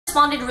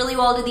Responded really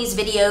well to these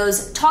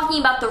videos talking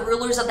about the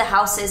rulers of the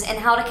houses and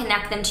how to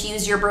connect them to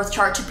use your birth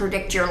chart to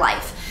predict your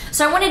life.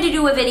 So I wanted to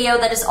do a video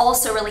that is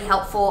also really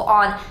helpful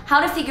on how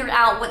to figure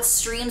out what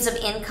streams of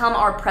income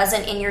are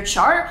present in your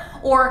chart,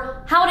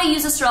 or how to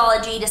use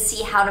astrology to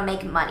see how to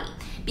make money.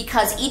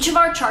 Because each of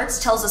our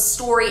charts tells a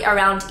story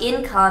around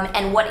income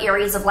and what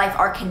areas of life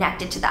are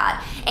connected to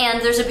that. And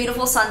there's a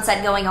beautiful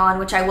sunset going on,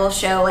 which I will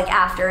show like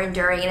after and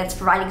during, and it's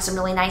providing some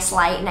really nice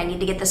light, and I need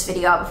to get this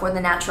video out before the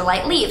natural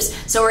light leaves.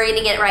 So we're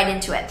gonna get right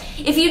into it.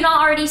 If you've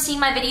not already seen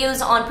my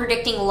videos on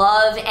predicting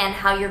love and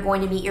how you're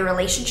going to meet your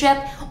relationship,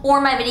 or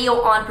my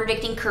video on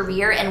predicting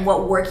career and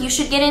what work you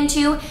should get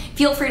into,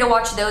 feel free to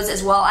watch those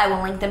as well. I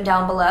will link them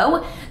down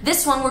below.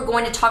 This one, we're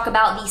going to talk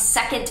about the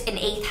 2nd and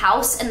 8th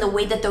house and the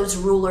way that those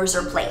rulers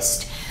are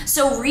placed.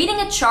 So reading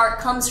a chart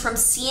comes from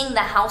seeing the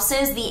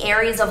houses, the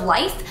areas of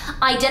life,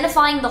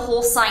 identifying the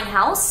whole sign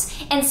house,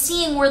 and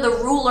seeing where the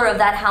ruler of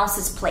that house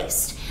is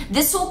placed.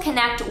 This will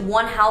connect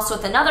one house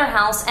with another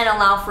house and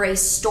allow for a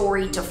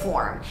story to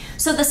form.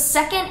 So the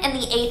 2nd and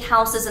the 8th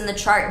houses in the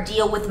chart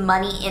deal with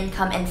money,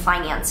 income, and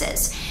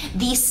finances.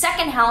 The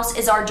 2nd house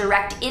is our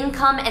direct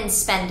income and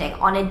spending.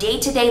 On a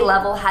day-to-day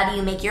level, how do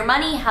you make your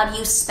money? How do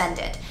you spend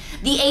it?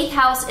 The 8th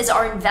house is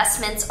our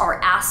investments,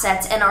 our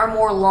assets, and our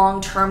more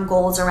long-term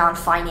goals around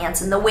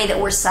finance and the way that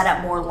we're set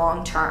up more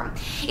long-term.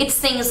 It's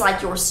things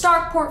like your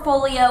stock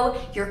portfolio,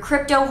 your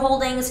crypto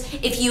holdings.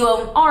 If you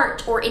own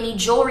art or any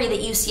jewelry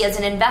that you see as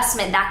an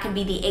investment, that can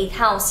be the 8th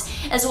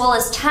house, as well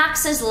as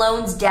taxes,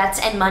 loans,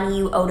 debts, and money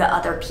you owe to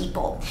other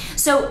people.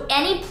 So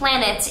any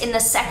planets in the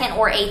 2nd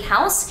or 8th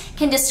house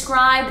can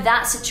describe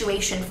that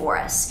situation for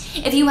us.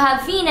 If you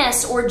have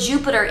Venus or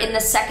Jupiter in the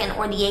 2nd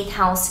or the 8th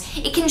house,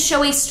 it can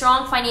show a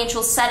strong financial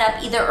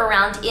setup either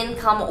around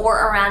income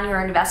or around your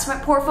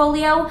investment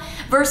portfolio,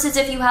 versus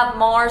if you have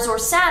Mars or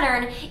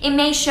Saturn, it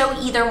may show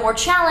either more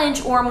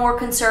challenge or a more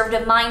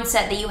conservative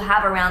mindset that you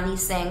have around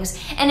these things.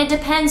 And it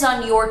depends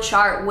on your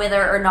chart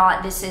whether or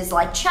not this is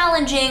like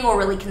challenging or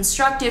really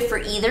constructive for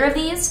either of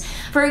these.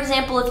 For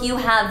example, if you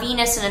have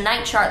Venus in a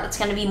night chart, that's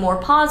going to be more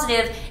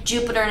positive,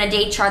 Jupiter in a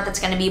day chart, that's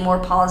going to be more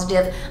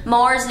positive,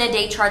 Mars in a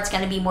day chart is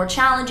going to be more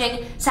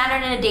challenging,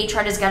 Saturn in a day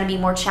chart is going to be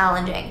more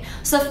challenging.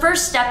 So the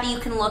first step that you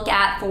can look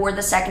at for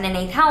the 2nd and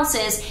 8th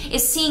houses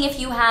is seeing if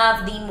you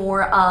have the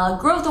more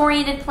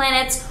growth-oriented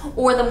planets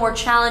or the more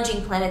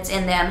challenging planets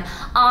in them.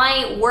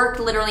 I worked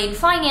literally in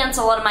finance.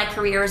 A lot of my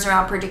career is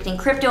around predicting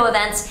crypto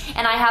events,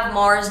 and I have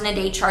Mars in a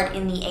day chart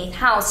in the 8th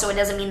house. So it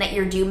doesn't mean that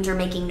you're doomed or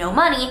making no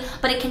money,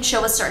 but it can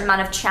show a certain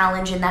amount of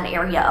challenge in that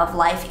area of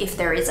life if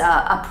there is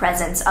a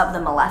presence of the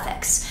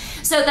malefics.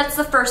 So that's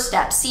the first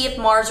step. See if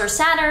Mars or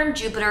Saturn,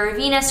 Jupiter or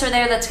Venus are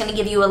there. That's going to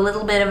give you a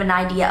little bit of an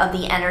idea of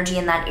the energy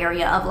in that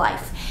area of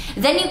life.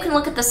 Then you can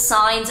look at the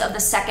signs of the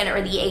 2nd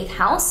or the 8th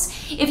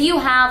house. If you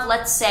have,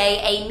 let's say,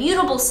 a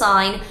mutable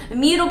sign,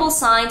 mutable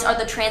signs are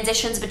the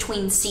transitions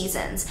between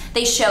seasons.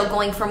 They show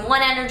going from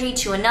one energy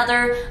to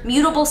another.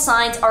 Mutable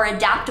signs are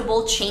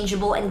adaptable,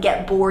 changeable, and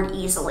get bored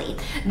easily.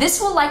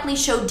 This will likely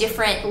show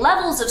different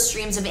levels of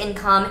streams of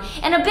income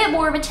and a bit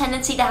more of a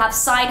tendency to have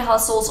side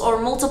hustles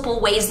or multiple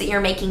ways that you're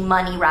making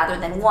money rather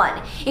than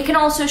one. It can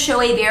also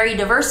show a very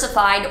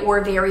diversified or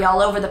very all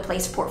over the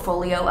place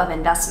portfolio of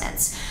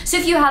investments. So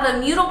if you have a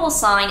mutable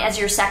sign as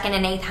your 2nd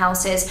and 8th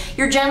houses,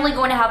 you're generally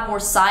going to have more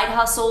side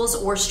hustles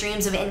or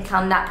streams of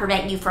income that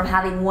prevent you from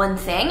having one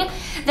thing.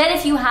 Then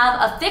if you have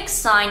a fixed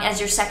sign as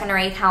your 2nd or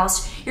 8th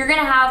house, you're going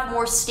to have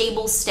more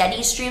stable,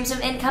 steady streams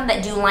of income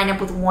that do line up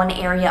with one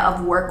area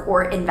of work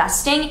or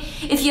investing.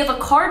 If you have a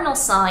cardinal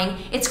sign,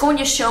 it's going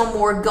to show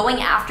more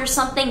going after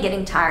something,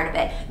 getting tired of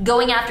it.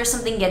 Going after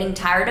something, getting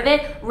tired of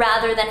it,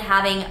 rather than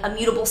having a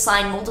mutable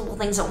sign, multiple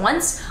things at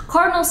once.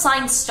 Cardinal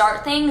signs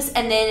start things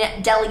and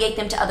then delegate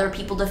them to other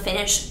people to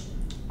finish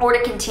or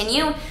to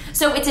continue.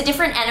 So it's a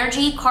different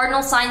energy.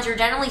 Cardinal signs are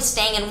generally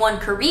staying in one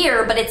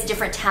career, but it's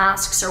different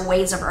tasks or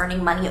ways of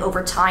earning money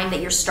over time that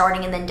you're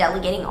starting and then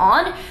delegating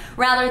on,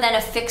 rather than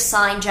a fixed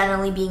sign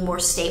generally being more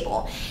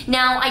stable.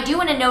 Now, I do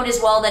want to note as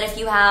well that if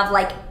you have,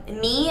 like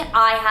me,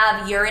 I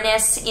have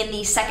Uranus in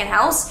the 2nd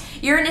house.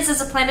 Uranus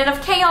is a planet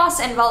of chaos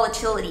and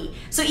volatility.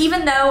 So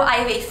even though I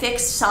have a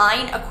fixed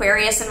sign,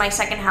 Aquarius, in my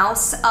 2nd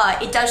house,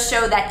 it does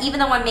show that even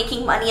though I'm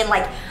making money in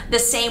like the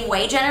same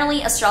way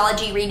generally,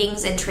 astrology,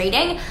 readings, and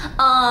trading,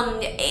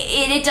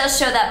 it does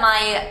show that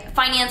my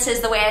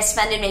finances, the way I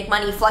spend and make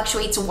money,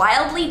 fluctuates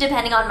wildly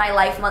depending on my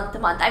life month to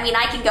month. I mean,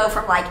 I can go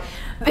from like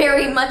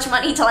very much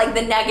money to like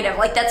the negative.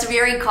 Like that's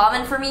very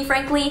common for me,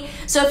 frankly.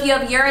 So if you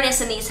have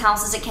Uranus in these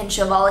houses, it can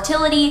show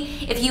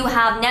volatility. If you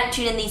have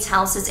Neptune in these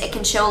houses, it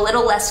can show a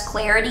little less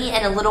clarity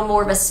and a little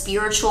more of a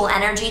spiritual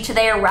energy to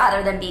there,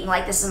 rather than being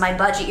like, this is my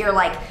budget. You're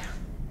like,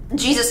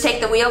 Jesus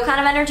take the wheel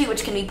kind of energy,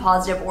 which can be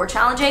positive or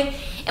challenging.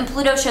 And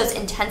Pluto shows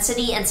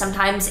intensity and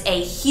sometimes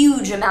a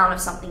huge amount of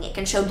something. It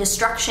can show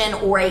destruction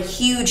or a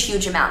huge,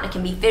 huge amount. It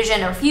can be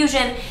fission or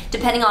fusion,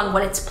 depending on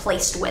what it's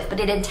placed with, but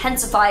it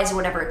intensifies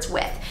whatever it's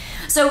with.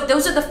 So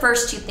those are the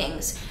first two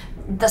things.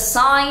 The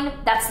sign,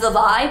 that's the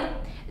vibe.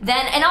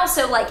 Then, and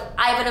also like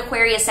I have an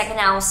Aquarius second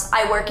house.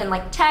 I work in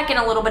like tech and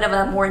a little bit of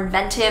a more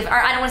inventive, or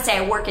I don't want to say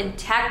I work in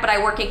tech, but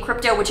I work in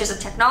crypto, which is a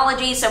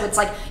technology. So it's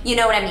like, you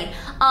know what I mean?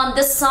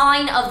 The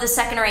sign of the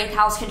second or eighth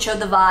house can show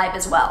the vibe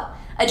as well.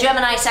 A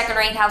Gemini second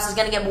or eighth house is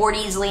going to get bored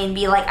easily and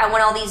be like, I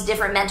want all these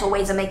different mental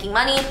ways of making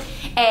money.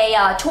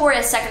 A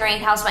Taurus second or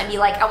eighth house might be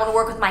like, I want to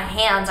work with my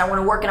hands. I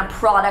want to work in a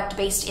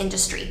product-based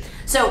industry.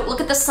 So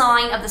look at the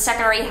sign of the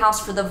second or eighth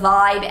house for the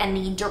vibe and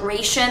the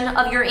duration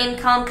of your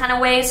income kind of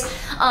ways.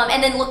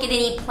 And then look at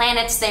any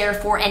planets there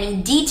for any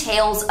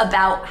details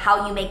about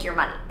how you make your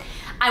money.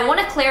 I want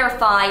to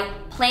clarify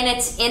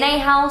planets in a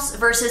house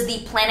versus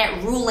the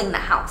planet ruling the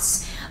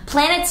house.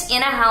 Planets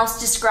in a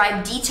house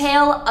describe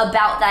detail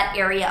about that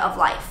area of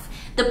life.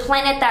 The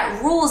planet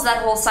that rules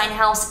that whole sign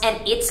house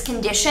and its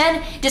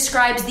condition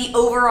describes the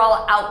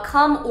overall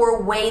outcome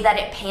or way that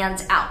it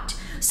pans out.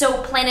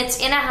 So planets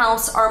in a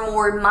house are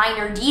more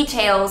minor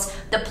details.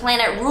 The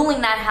planet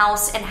ruling that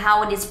house and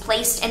how it is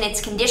placed and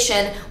its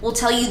condition will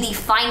tell you the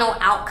final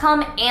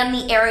outcome and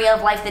the area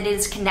of life that it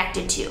is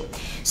connected to.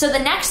 So the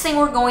next thing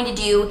we're going to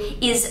do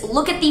is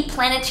look at the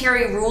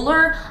planetary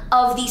ruler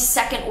of the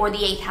second or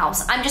the eighth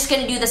house. I'm just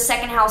going to do the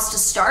second house to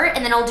start,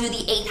 and then I'll do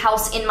the eighth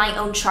house in my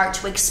own chart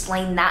to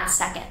explain that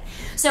second.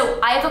 So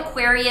I have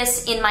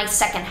Aquarius in my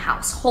second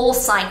house, whole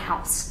sign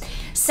house.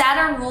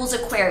 Saturn rules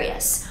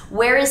Aquarius.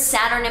 Where is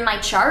Saturn in my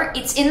chart?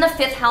 It's in the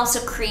fifth house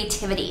of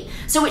creativity.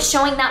 So it's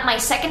showing that my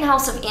second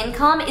house of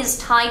income is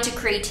tied to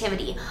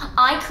creativity.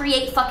 I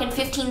create fucking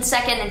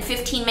 15-second and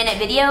 15-minute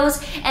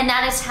videos, and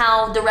that is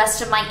how the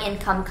rest of my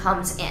income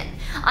comes in.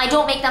 I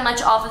don't make that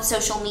much off of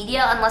social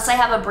media unless I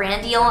have a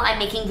brand deal. I'm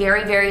making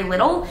very, very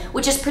little,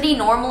 which is pretty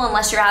normal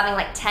unless you're having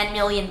like 10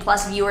 million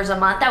plus viewers a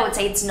month. I would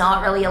say it's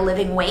not really a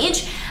living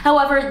wage.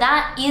 However,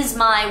 that is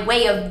my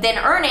way of then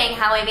earning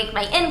how I make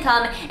my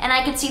income, and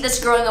I can see this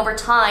growing over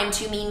time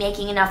to me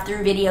making enough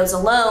through videos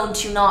alone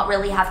to not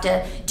really have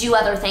to do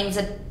other things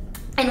in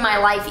my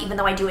life, even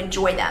though I do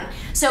enjoy them.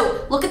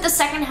 So look at the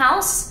second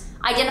house,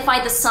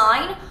 identify the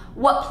sign,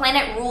 what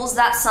planet rules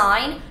that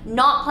sign,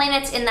 not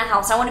planets in the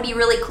house. I want to be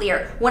really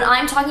clear. When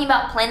I'm talking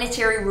about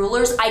planetary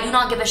rulers, I do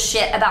not give a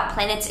shit about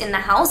planets in the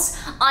house.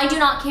 I do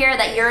not care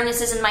that Uranus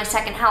is in my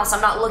second house.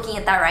 I'm not looking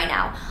at that right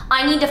now.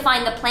 I need to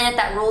find the planet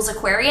that rules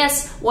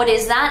Aquarius. What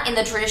is that in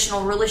the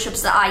traditional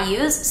rulerships that I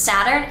use?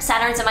 Saturn.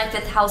 Saturn's in my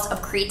fifth house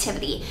of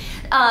creativity.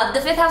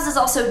 The fifth house is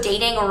also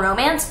dating or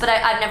romance, but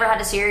I've never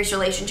had a serious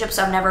relationship,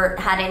 so I've never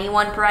had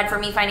anyone provide for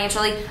me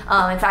financially.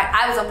 In fact,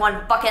 I was the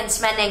one fucking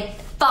spending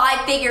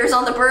 5 figures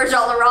on the Burj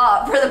Al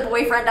Arab for the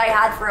boyfriend I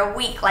had for a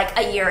week like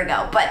a year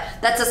ago, but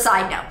that's a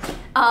side note.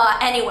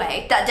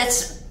 Anyway,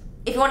 that's,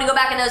 if you want to go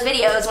back in those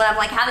videos when I'm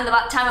like having the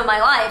time of my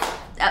life,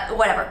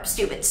 whatever,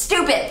 stupid.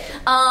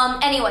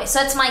 Anyway, so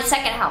that's my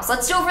second house.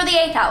 Let's do it for the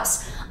eighth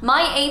house.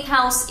 My eighth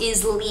house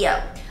is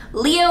Leo.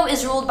 Leo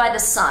is ruled by the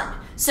sun.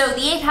 So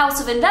the eighth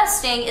house of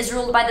investing is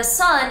ruled by the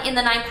sun in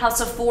the ninth house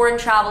of foreign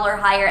travel or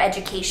higher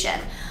education.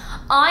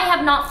 I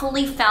have not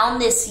fully found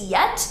this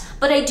yet,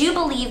 but I do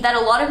believe that a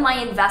lot of my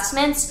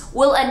investments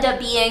will end up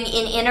being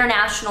in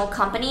international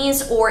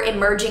companies or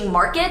emerging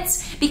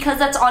markets, because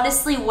that's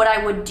honestly what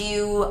I would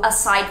do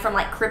aside from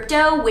like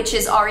crypto, which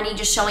is already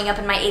just showing up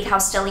in my 8th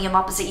house stellium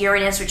opposite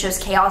Uranus, which shows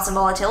chaos and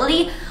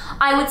volatility.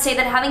 I would say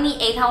that having the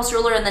 8th house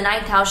ruler in the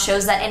 9th house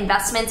shows that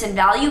investments and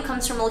value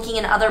comes from looking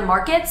in other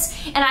markets,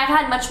 and I've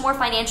had much more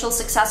financial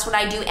success when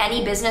I do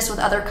any business with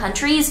other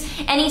countries.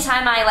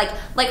 Anytime I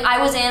like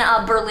I was in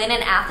Berlin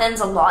and Athens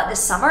a lot this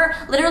summer.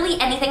 Literally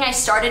anything I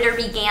started or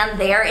began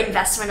there,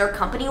 investment or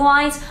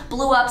company-wise,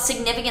 blew up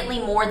significantly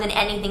more than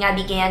anything I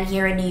began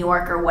here in New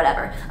York or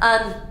whatever.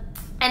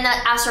 And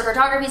that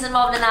astrocartography is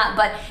involved in that,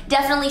 but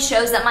definitely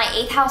shows that my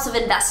 8th house of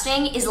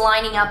investing is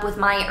lining up with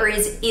my, or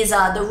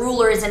the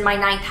ruler is in my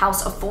 9th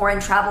house of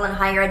foreign travel and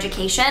higher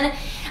education.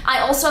 I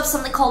also have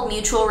something called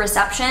mutual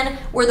reception,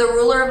 where the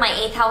ruler of my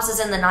 8th house is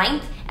in the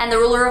 9th, and the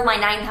ruler of my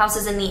 9th house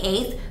is in the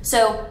 8th.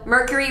 So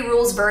Mercury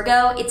rules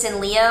Virgo, it's in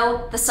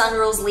Leo. The sun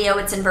rules Leo,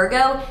 it's in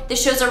Virgo.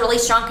 This shows a really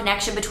strong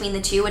connection between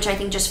the two, which I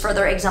think just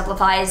further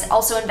exemplifies.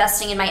 Also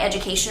investing in my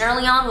education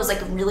early on was like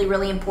really,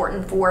 really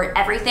important for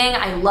everything.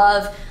 I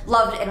loved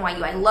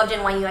NYU. I loved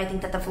NYU. I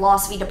think that the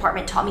philosophy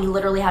department taught me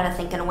literally how to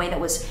think in a way that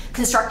was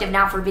constructive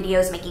now for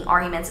videos, making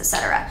arguments,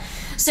 etc.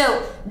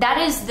 So that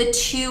is the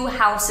 2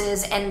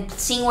 houses, and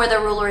seeing where the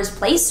ruler is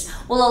placed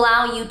will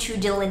allow you to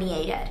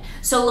delineate it.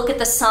 So look at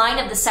the sign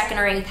of the 2nd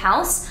or 8th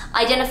house,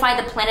 identify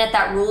the planet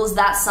that rules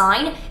that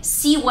sign,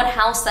 see what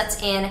house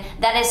that's in.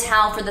 That is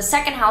how for the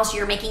 2nd house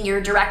you're making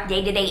your direct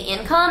day-to-day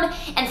income,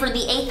 and for the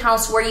 8th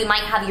house where you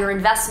might have your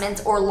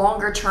investments or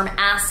longer term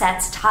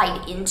assets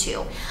tied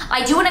into.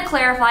 I do want to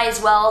clarify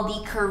as well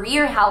the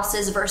career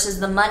houses versus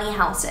the money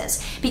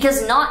houses,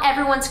 because not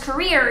everyone's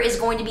career is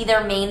going to be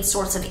their main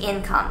source of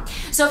income.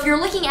 So if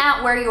you're looking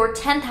at where your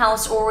 10th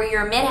house or where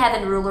your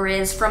midheaven ruler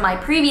is from my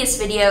previous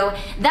video,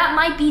 that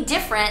might be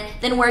different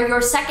than where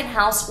your second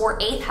house or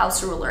 8th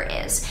house ruler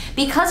is.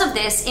 Because of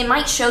this, it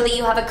might show that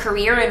you have a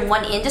career in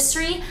one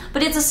industry,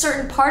 but it's a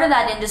certain part of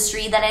that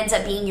industry that ends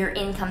up being your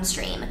income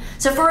stream.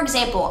 So for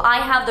example, I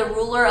have the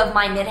ruler of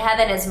my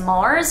midheaven as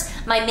Mars.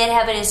 My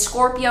midheaven is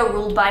Scorpio,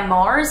 ruled by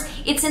Mars.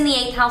 It's in the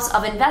 8th house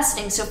of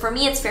investing. So for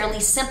me, it's fairly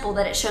simple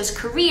that it shows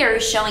career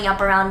showing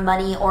up around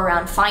money or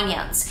around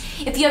finance.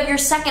 If you have your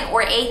 2nd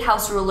or 8th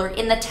house ruler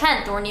in the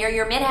 10th or near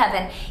your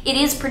midheaven, it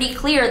is pretty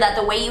clear that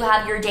the way you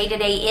have your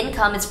day-to-day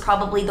income is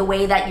probably the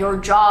way that your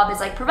job is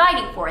like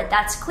providing for it.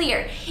 That's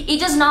clear. It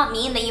does not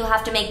mean that you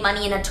have to make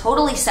money in a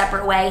totally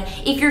separate way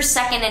if your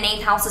 2nd and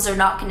 8th houses are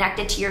not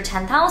connected to your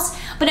 10th house,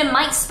 but it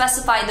might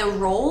specify the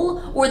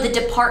role or the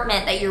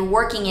department that you're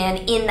working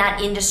in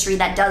that industry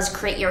that does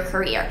create your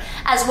career.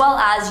 As well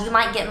as you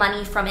might get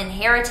money from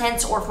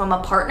inheritance or from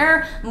a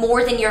partner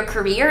more than your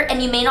career,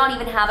 and you may not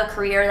even have a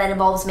career that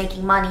involves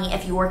making money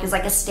if you work as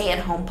like a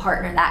stay-at-home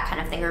partner, that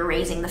kind of thing, or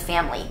raising the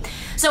family.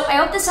 So I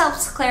hope this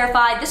helps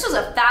clarify. This was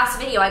a fast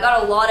video. I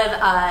got a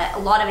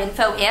lot of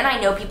info in. I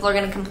know people are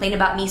going to complain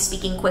about me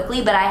speaking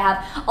quickly, but I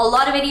have a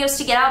lot of videos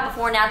to get out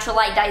before natural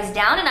light dies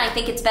down, and I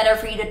think it's better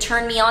for you to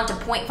turn me on to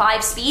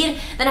 0.5 speed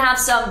than have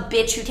some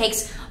bitch who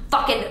takes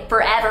fucking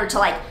forever to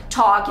like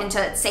talk and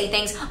to say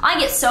things. I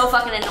get so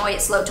fucking annoyed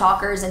at slow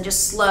talkers and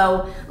just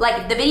slow,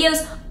 like the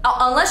videos,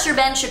 unless you're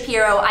Ben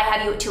Shapiro, I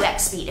have you at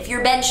 2x speed. If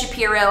you're Ben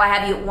Shapiro, I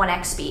have you at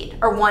 1x speed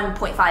or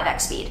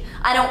 1.5x speed.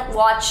 I don't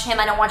watch him,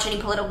 I don't watch any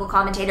political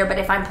commentator, but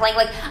if I'm playing,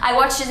 like I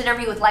watched his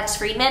interview with Lex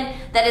Friedman,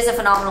 that is a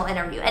phenomenal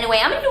interview. Anyway,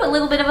 I'm gonna do a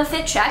little bit of a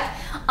fit check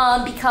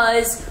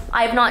because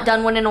I have not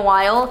done one in a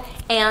while,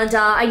 and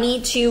I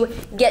need to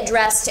get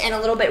dressed and a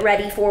little bit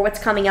ready for what's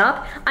coming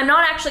up. I'm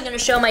not actually gonna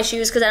show my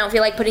shoes because I don't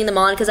feel like putting them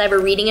on because I have a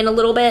reading in a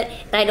little bit,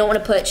 and I don't wanna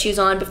put shoes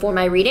on before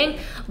my reading,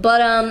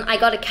 but I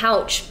got a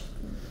couch.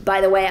 By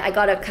the way, I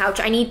got a couch.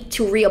 I need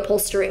to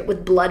reupholster it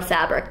with blood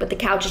fabric, but the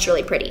couch is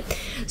really pretty.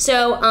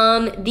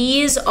 So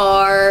these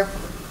are,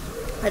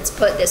 let's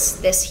put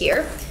this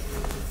here.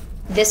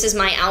 This is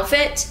my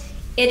outfit.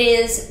 It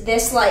is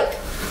this like,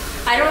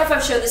 I don't know if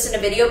I've showed this in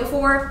a video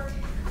before,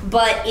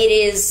 but it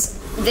is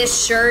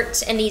this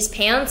shirt and these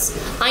pants.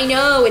 I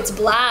know it's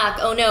black,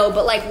 oh no,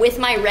 but like with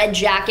my red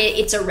jacket,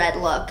 it's a red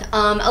look.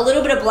 A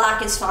little bit of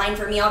black is fine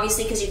for me,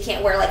 obviously, because you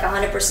can't wear like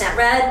 100%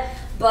 red.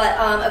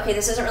 But okay,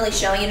 this isn't really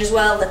showing it as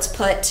well. Let's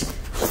put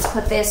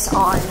this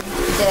on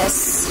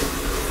this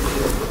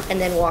and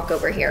then walk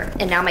over here.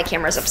 And now my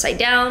camera's upside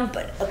down,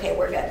 but okay,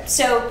 we're good.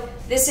 So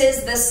this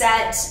is the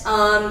set.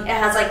 It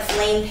has like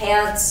flame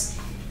pants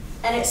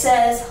and it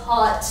says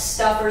hot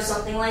stuff or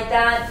something like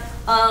that.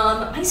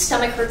 My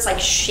stomach hurts like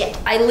shit.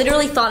 I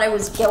literally thought I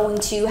was going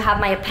to have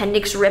my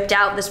appendix ripped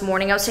out this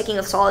morning. I was taking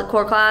a solid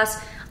core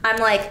class. I'm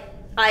like,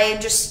 I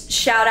just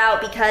shout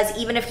out because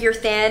even if you're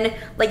thin,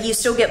 like you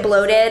still get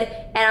bloated,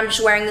 and I'm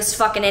just wearing this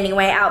fucking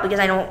anyway out because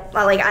I don't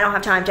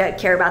have time to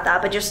care about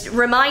that. But just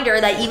reminder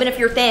that even if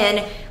you're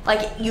thin,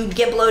 like you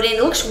get bloated.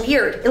 It looks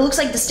weird. It looks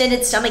like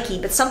distended stomach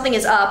heat, but something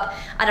is up.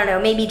 I don't know,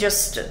 maybe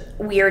just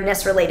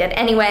weirdness related.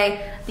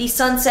 Anyway, the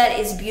sunset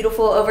is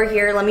beautiful over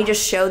here. Let me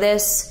just show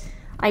this.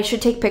 I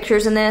should take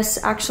pictures in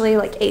this actually,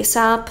 like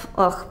ASAP.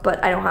 Ugh,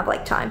 but I don't have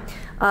like time.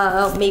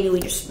 Maybe we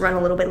just run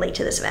a little bit late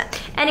to this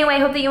event. Anyway,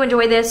 hope that you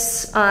enjoy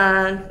this.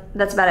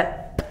 That's about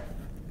it.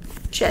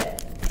 Shit.